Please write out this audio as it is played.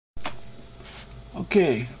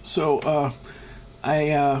Okay, so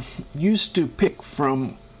I used to pick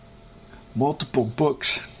from multiple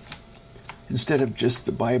books instead of just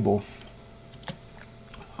the Bible.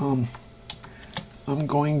 I'm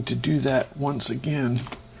going to do that once again.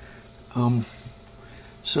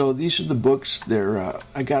 So these are the books.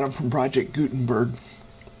 I got them from Project Gutenberg.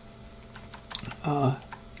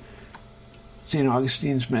 St.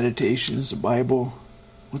 Augustine's Meditations, the Bible.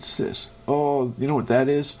 What's this? Oh, you know what that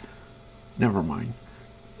is? Never mind.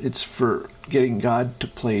 It's for getting God to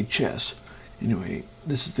play chess. Anyway,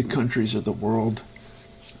 this is the countries of the world.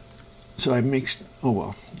 So I mixed,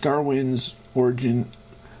 Darwin's Origin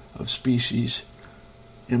of Species,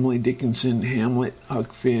 Emily Dickinson, Hamlet,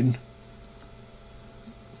 Huck Finn,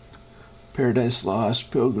 Paradise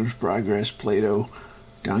Lost, Pilgrim's Progress, Plato,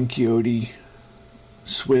 Don Quixote,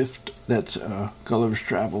 Swift, that's Gulliver's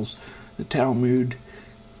Travels, the Talmud,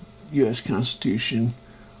 U.S. Constitution,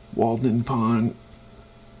 Walden Pond,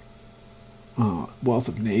 Wealth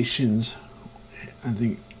of Nations, I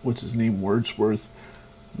think, what's his name, Wordsworth,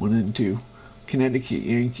 1 and 2, Connecticut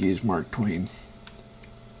Yankees, Mark Twain,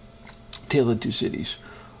 Tale of Two Cities.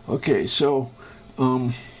 Okay, so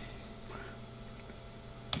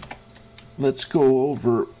let's go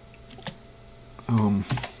over,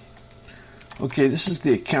 okay, this is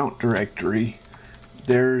the account directory.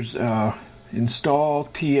 There's install,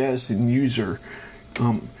 TS, and user.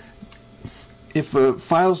 If a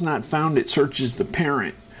file's not found, it searches the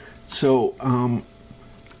parent. So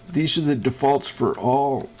these are the defaults for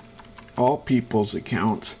all people's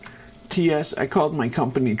accounts. TS, I called my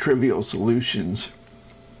company Trivial Solutions.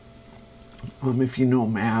 If you know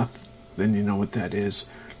math, then you know what that is.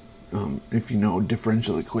 If you know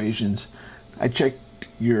differential equations. I checked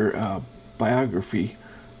your biography,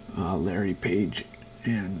 Larry Page,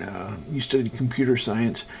 and you studied computer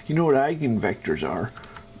science. You know what eigenvectors are.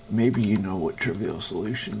 Maybe you know what trivial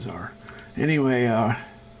solutions are. Anyway,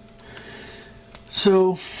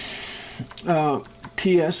 so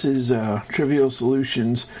TS is Trivial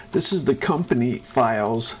Solutions. This is the company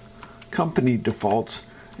files, company defaults.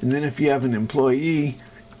 And then if you have an employee,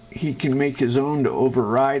 he can make his own to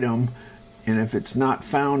override them. And if it's not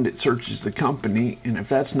found, it searches the company. And if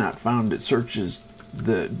that's not found, it searches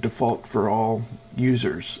the default for all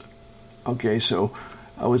users. Okay, so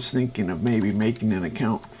I was thinking of maybe making an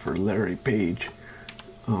account for Larry Page.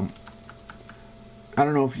 I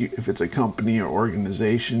don't know if it's a company or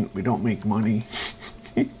organization. We don't make money.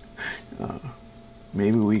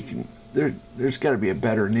 Maybe we can. There's got to be a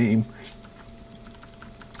better name.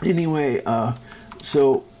 Anyway,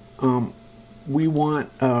 so we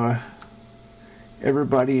want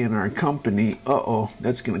everybody in our company.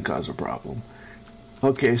 That's going to cause a problem.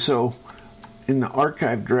 Okay, so in the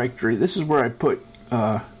archive directory, this is where I put.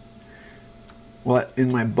 In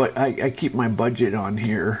my I keep my budget on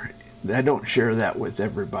here. I don't share that with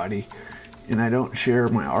everybody, and I don't share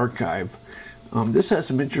my archive. This has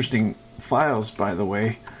some interesting files, by the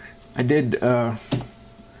way. I did a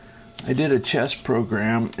chess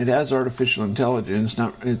program. It has artificial intelligence.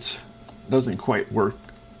 It doesn't quite work.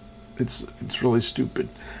 It's really stupid.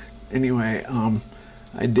 Anyway, I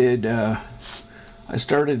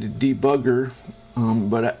started a debugger,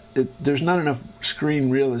 but there's not enough screen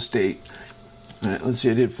real estate. Let's see,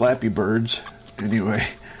 I did Flappy Birds. Anyway,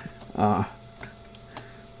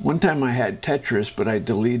 one time I had Tetris, but I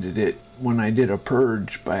deleted it when I did a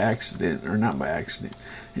purge by accident, or not by accident.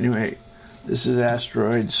 Anyway, this is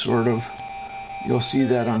Asteroids, sort of. You'll see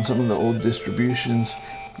that on some of the old distributions.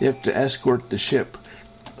 You have to escort the ship.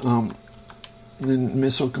 Then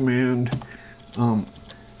Missile Command.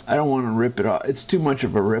 I don't want to rip it off. It's too much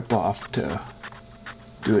of a rip-off to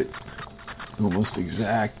do it almost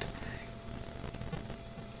exact.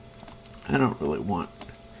 I don't really want.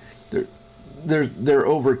 They're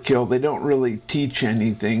overkill. They don't really teach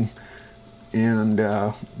anything, and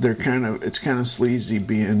it's kind of sleazy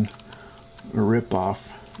being a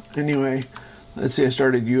rip-off. Anyway, let's see. I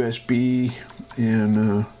started USB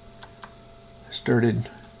and started.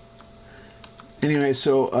 Anyway,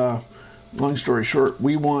 so long story short,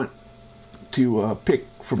 we want to pick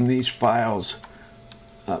from these files.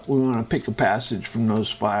 We want to pick a passage from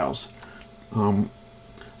those files.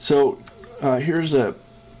 Here's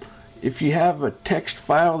if you have a text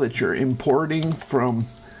file that you're importing from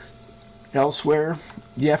elsewhere,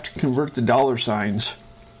 you have to convert the dollar signs.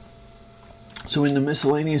 So in the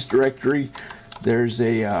miscellaneous directory, there's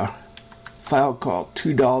a file called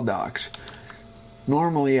 2doldocs.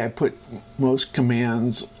 Normally I put most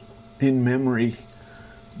commands in memory,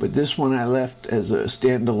 but this one I left as a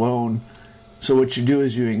standalone. So what you do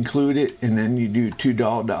is you include it and then you do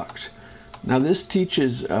 2doldocs. Now this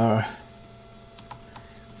teaches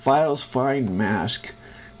files find mask.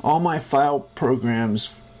 All my file programs,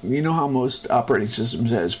 you know how most operating systems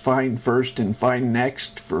has find first and find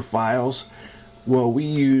next for files? Well, we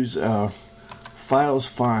use files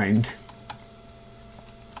find.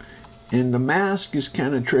 And the mask is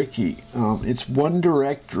kind of tricky. It's one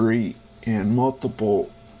directory and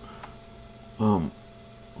multiple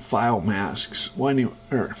file masks. You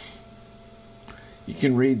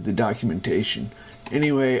can read the documentation.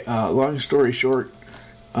 Anyway, long story short,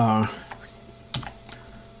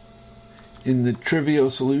 in the Trivial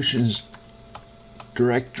Solutions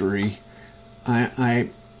directory, I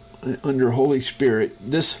under Holy Spirit,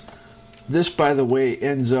 this by the way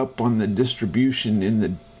ends up on the distribution in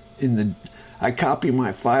the I copy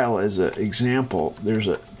my file as an example.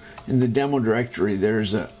 In the demo directory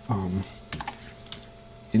there's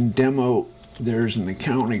in demo there's an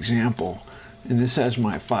account example, and this has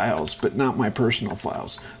my files, but not my personal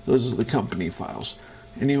files. Those are the company files.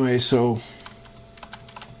 Anyway, so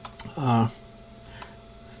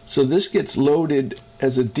this gets loaded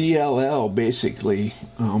as a DLL basically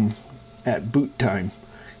at boot time.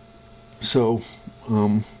 So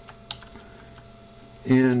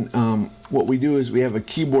what we do is we have a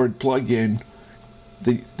keyboard plugin.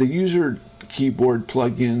 The user keyboard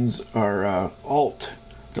plugins are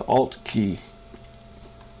the Alt key.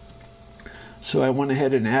 So I went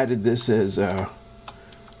ahead and added this as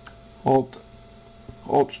Alt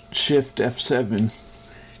Shift F7.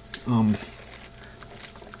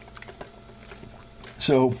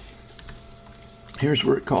 So here's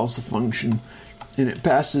where it calls the function, and it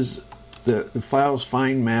passes the files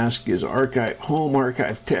find mask is archive home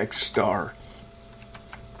archive text star.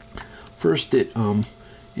 First it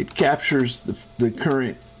captures the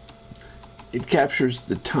current. It captures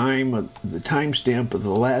the timestamp of the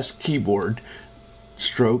last keyboard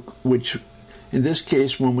stroke, which in this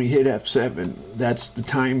case when we hit F7, that's the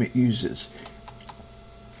time it uses.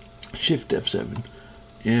 Shift F7,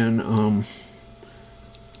 and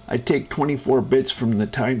I take 24 bits from the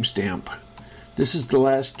timestamp. This is the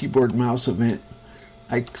last keyboard mouse event.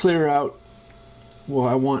 I clear out. Well,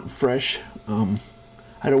 I want fresh. I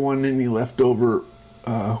don't want any leftover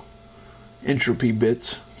entropy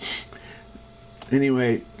bits.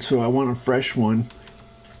 Anyway, so I want a fresh one,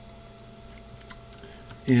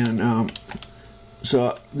 and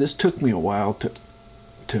so this took me a while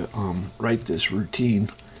to write this routine.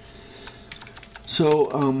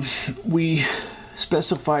 So we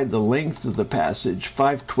specified the length of the passage,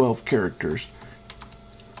 512 characters.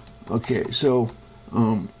 Okay, so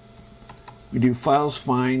we do files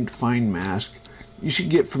find mask. You should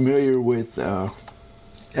get familiar with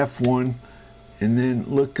F1 and then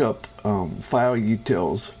look up file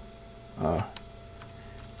utils.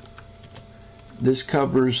 This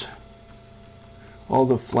covers all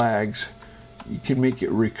the flags. You can make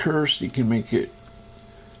it recurse, you can make it,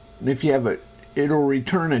 and if you have it'll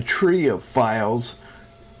return a tree of files.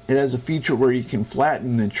 It has a feature where you can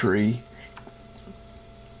flatten the tree.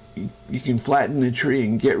 You can flatten the tree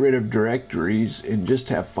and get rid of directories and just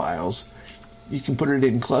have files. You can put it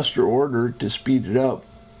in cluster order to speed it up.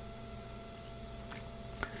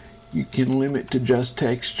 You can limit to just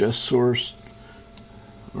text, just source,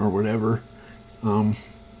 or whatever.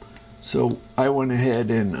 So I went ahead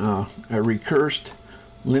and I recursed,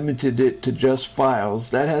 limited it to just files.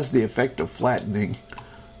 That has the effect of flattening.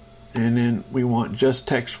 And then we want just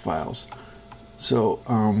text files. So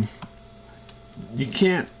you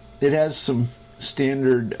can't, it has some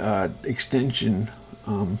standard extension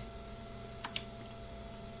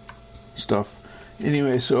stuff.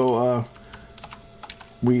 Anyway, so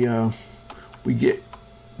we get,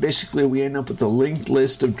 basically we end up with a linked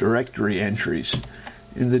list of directory entries.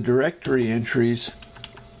 In the directory entries,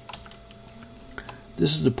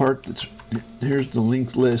 this is the part that's, here's the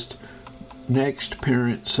linked list. Next,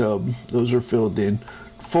 parent, sub, those are filled in.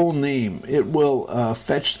 Full name, it will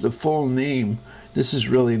fetch the full name. This is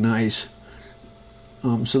really nice.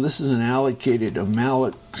 So this is an allocated, a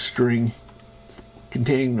malloc string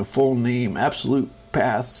containing the full name, absolute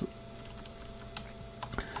path,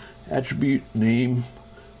 attribute name.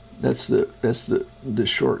 That's the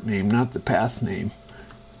short name, not the path name.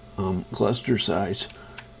 Cluster size.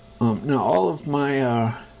 Now all of my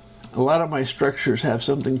a lot of my structures have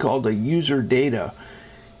something called a user data,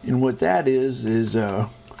 and what that is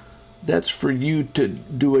that's for you to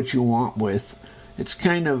do what you want with. It's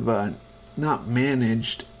kind of not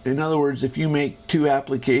managed. In other words, if you make two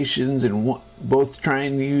applications and both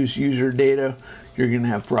trying to use user data, you're going to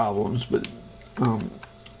have problems. But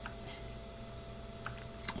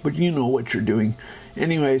you know what you're doing.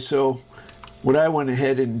 Anyway, so what I went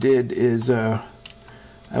ahead and did is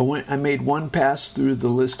I made one pass through the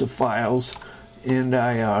list of files, and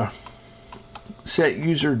I set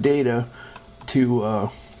user data to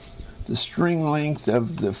the string length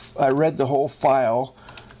of I read the whole file,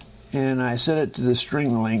 and I set it to the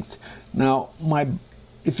string length. Now,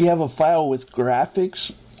 if you have a file with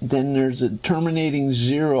graphics, then there's a terminating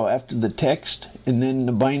 0 after the text, and then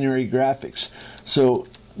the binary graphics. So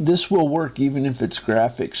this will work even if it's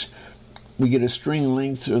graphics. We get a string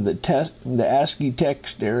length or the ASCII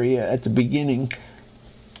text area at the beginning,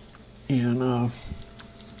 and I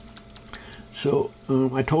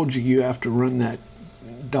told you have to run that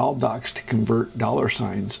docs to convert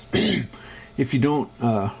 $signs. If you don't,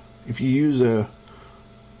 if you use a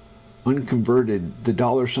unconverted, the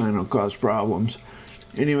 $sign will cause problems.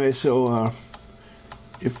 Anyway, so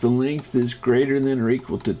if the length is greater than or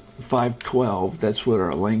equal to 512, that's what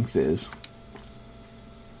our length is.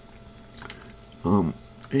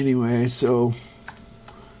 Anyway, so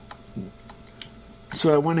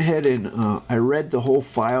I went ahead and I read the whole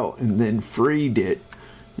file and then freed it.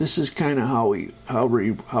 This is kind of how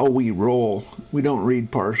we roll. We don't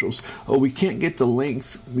read partials. Oh, we can't get the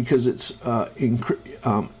length because it's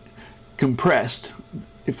compressed.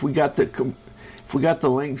 If we got the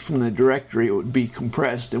length from the directory, it would be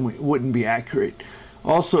compressed and it wouldn't be accurate.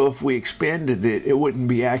 Also, if we expanded it, it wouldn't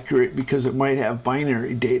be accurate because it might have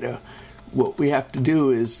binary data. What we have to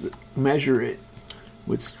do is measure it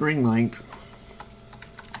with string length.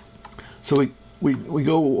 So we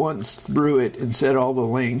go once through it and set all the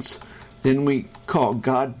lengths. Then we call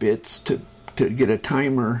God bits to get a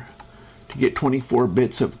timer to get 24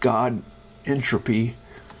 bits of God entropy,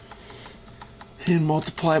 and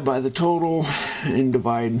multiply by the total and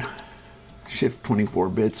divide, shift 24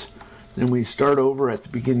 bits. Then we start over at the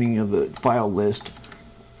beginning of the file list,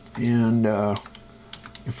 and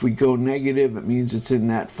if we go negative, it means it's in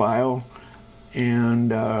that file,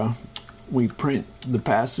 and we print the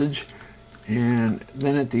passage, and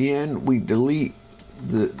then at the end we delete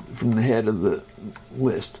from the head of the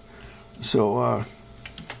list. So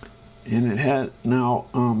and it had now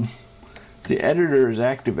the editor is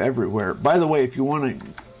active everywhere. By the way, if you want to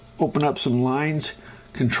open up some lines,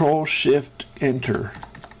 Control Shift Enter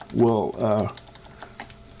will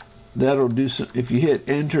that'll do some. If you hit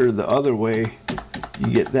Enter the other way, you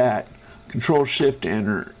get that. Control Shift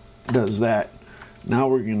Enter does that. Now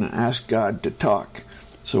we're going to ask God to talk.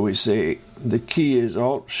 So we say the key is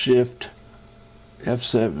Alt Shift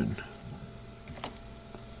F7.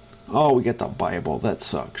 Oh, we got the Bible. That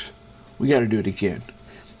sucks. We got to do it again.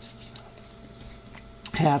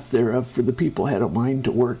 Half thereof for the people had a mind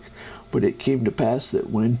to work, but it came to pass that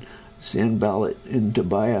when Sanballat and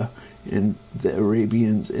Tobiah and the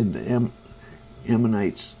Arabians and the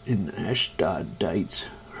Ammonites and Ashdodites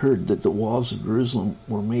heard that the walls of Jerusalem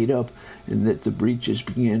were made up and that the breaches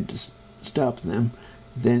began to stop them,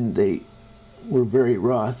 then they were very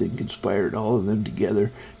wroth and conspired all of them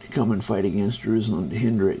together to come and fight against Jerusalem to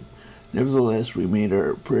hinder it. Nevertheless, we made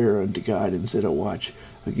our prayer unto God and set a watch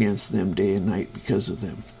against them day and night because of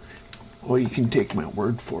them. Well, you can take my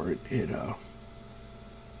word for it.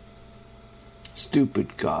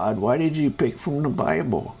 Stupid God, why did you pick from the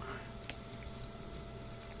Bible?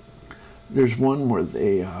 There's one where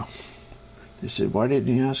they said, why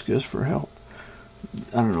didn't you ask us for help?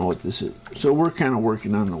 I don't know what this is. So we're kind of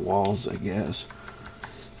working on the walls, I guess.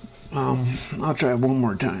 I'll try one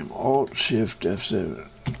more time. Alt Shift F7.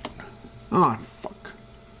 Oh, fuck.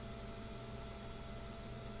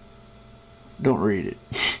 Don't read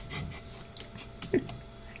it.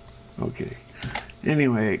 Okay.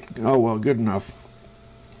 Anyway, oh well, good enough.